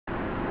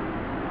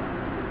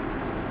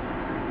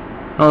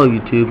Hello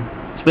YouTube,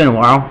 it's been a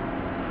while.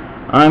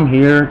 I'm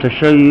here to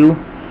show you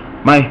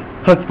my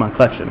Pokemon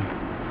collection.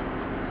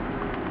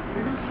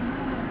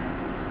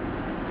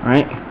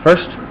 Alright,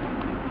 first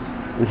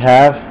we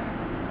have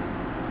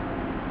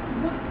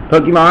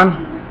Pokemon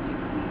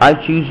I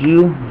Choose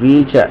You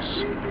VHS.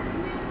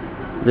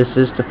 This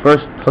is the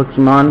first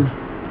Pokemon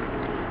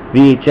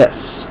VHS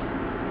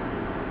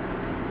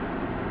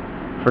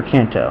for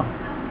Kanto.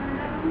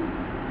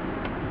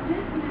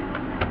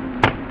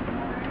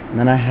 And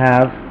then I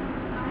have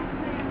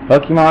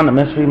Pokemon The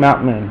Mystery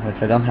Mountain Moon,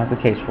 which I don't have the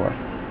case for.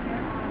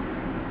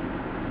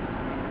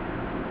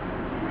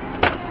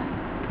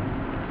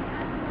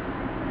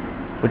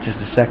 Which is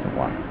the second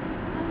one.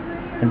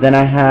 And then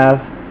I have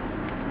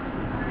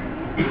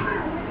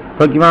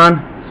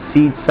Pokemon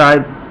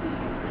Seaside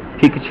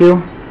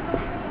Pikachu,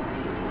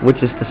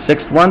 which is the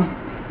sixth one.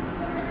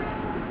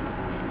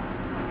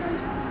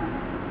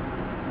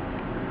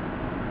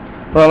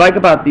 What I like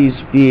about these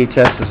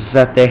VHSs is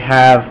that they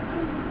have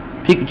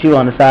Pikachu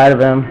on the side of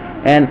them,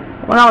 and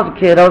when I was a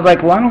kid I was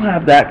like, well, I don't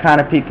have that kind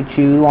of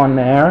Pikachu on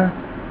there.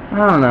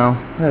 I don't know,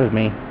 that was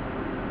me.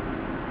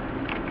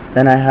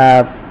 Then I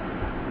have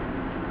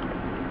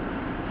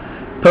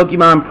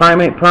Pokemon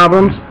Primate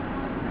Problems,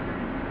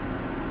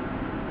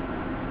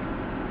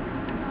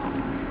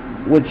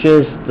 which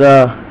is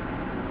the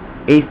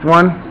eighth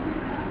one.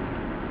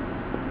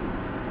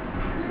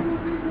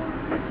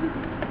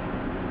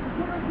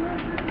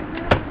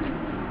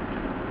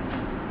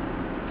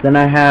 Then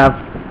I have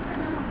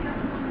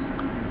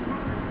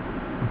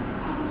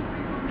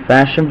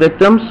Fashion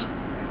Victims,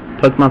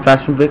 Pokemon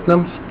Fashion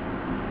Victims,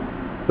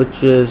 which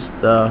is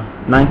the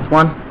ninth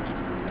one.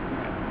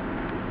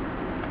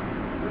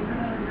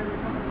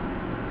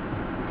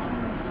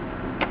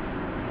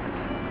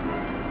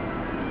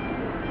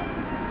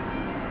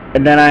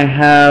 And then I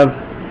have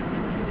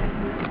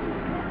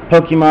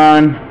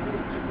Pokemon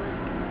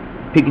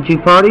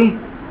Pikachu Party,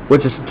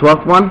 which is the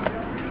 12th one.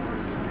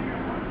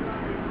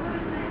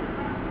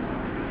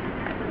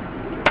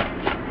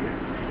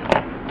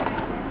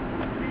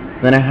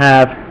 Then I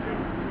have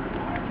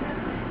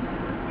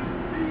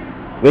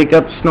Wake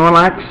Up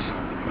Snorlax,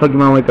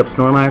 Pokemon Wake Up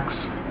Snorlax,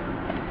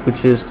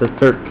 which is the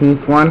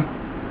 13th one.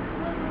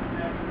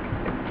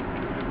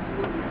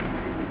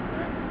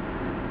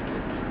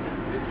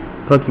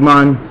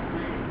 Pokemon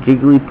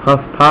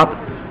Jigglypuff Pop,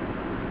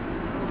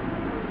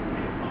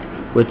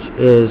 which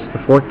is the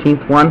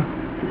 14th one.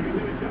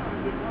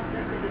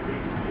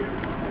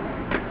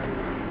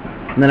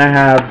 And then I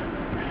have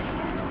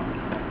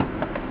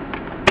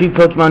two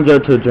Pokemon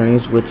Johto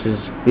Journeys, which is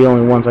the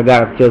only ones I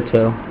got of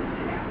Johto.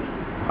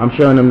 I'm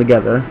showing them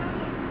together.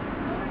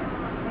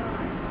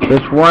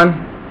 This one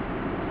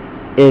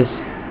is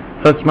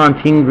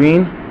Pokemon Team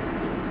Green,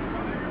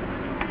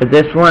 but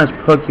this one is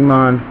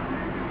Pokemon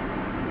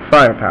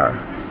Firepower.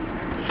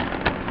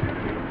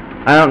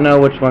 I don't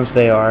know which ones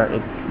they are.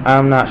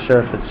 I'm not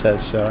sure if it says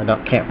so.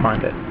 I can't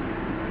find it.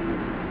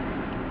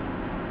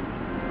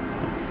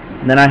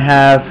 And then I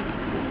have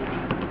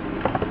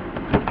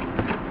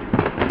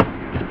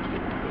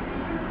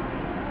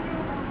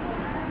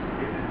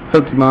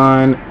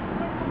Pokemon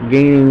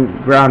Gaining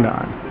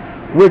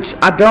Groudon, which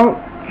I don't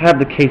have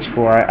the case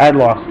for. I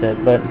lost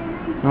it, but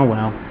oh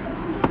well.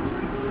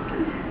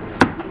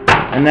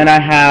 And then I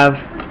have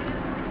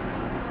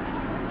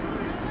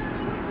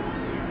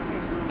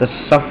the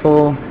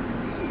Shuffle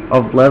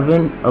of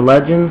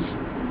Legends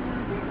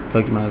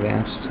Pokemon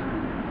Advanced.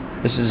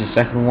 This is the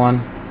second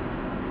one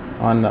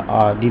on the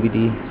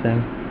DVD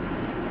thing.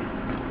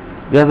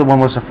 The other one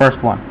was the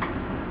first one.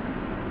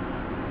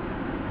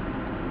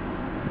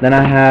 Then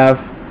I have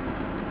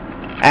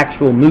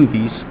actual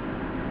movies,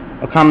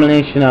 a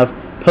combination of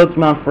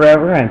Pokemon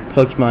Forever and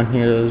Pokemon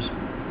Heroes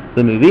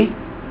the movie.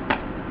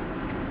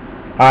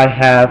 I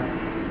have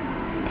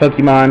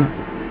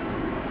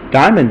Pokemon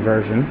Diamond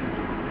version,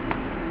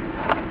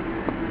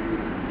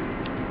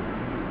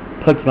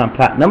 Pokemon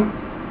Platinum.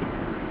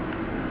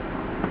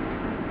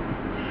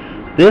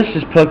 This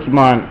is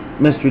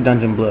Pokemon Mystery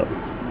Dungeon Blue.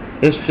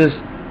 It's just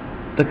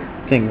the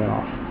thing went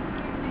off.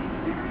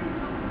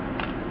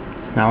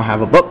 Now I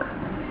have a book,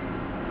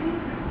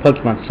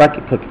 Pokemon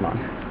Psychic Pokemon,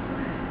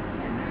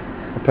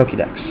 or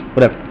Pokédex,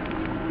 whatever.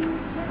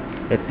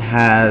 It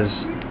has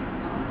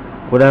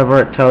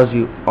whatever it tells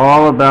you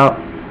all about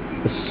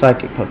the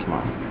Psychic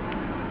Pokemon,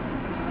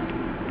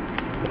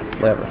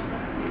 whatever.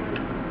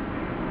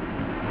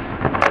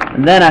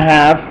 And then I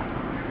have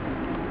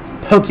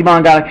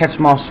Pokemon Gotta Catch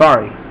 'Em All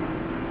Sorry.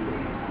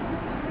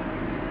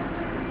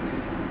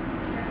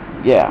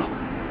 Yeah.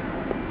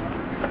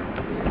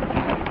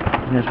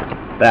 Here's what the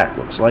back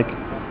looks like.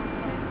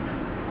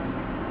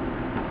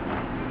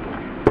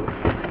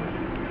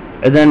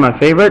 And then my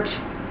favorite,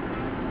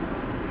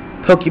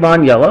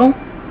 Pokemon Yellow,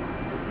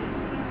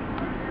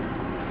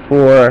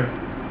 for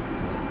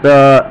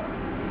the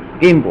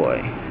Game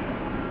Boy.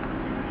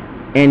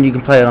 And you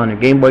can play it on your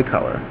Game Boy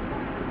Color.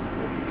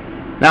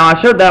 Now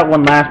I showed that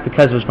one last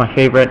because it was my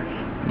favorite.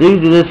 Due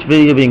to this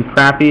video being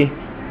crappy,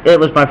 it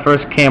was my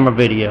first camera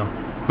video.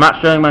 I'm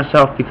not showing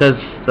myself because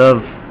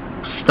of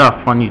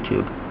stuff on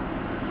YouTube.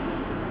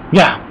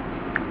 Yeah.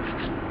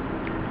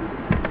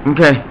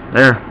 Okay,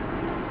 there.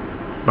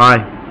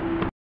 Bye.